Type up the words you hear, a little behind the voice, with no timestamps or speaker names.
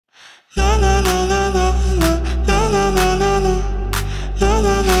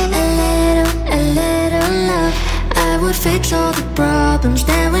fix all the problems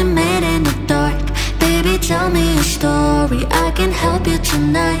that we made in the dark. Baby, tell me a story, I can help you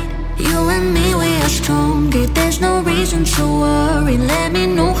tonight. You and me, we are stronger, there's no reason to worry. Let me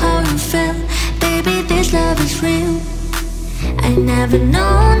know how you feel, baby, this love is real. I never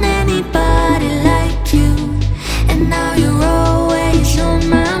known anybody like you, and now you're always on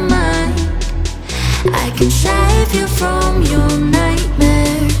my mind. I can save you from your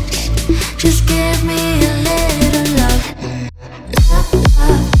nightmares, just give me a little love. Love,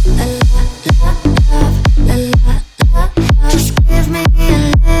 love, love, love, love, love, love. Just give me a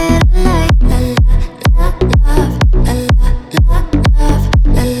little light. Love, love, love, love, love,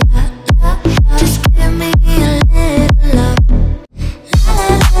 love, love. Just give me a little love.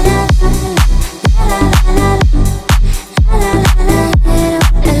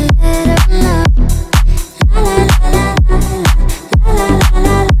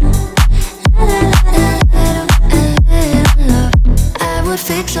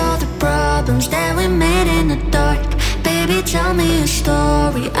 Fix all the problems that we made in the dark. Baby, tell me a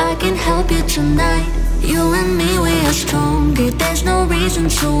story, I can help you tonight. You and me, we are stronger, there's no reason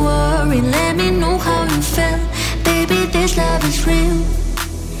to worry. Let me know how you feel, baby, this love is real.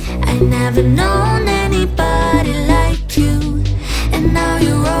 I never known anybody like you, and now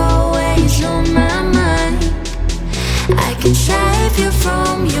you're always on my mind. I can save you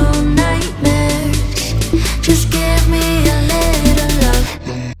from your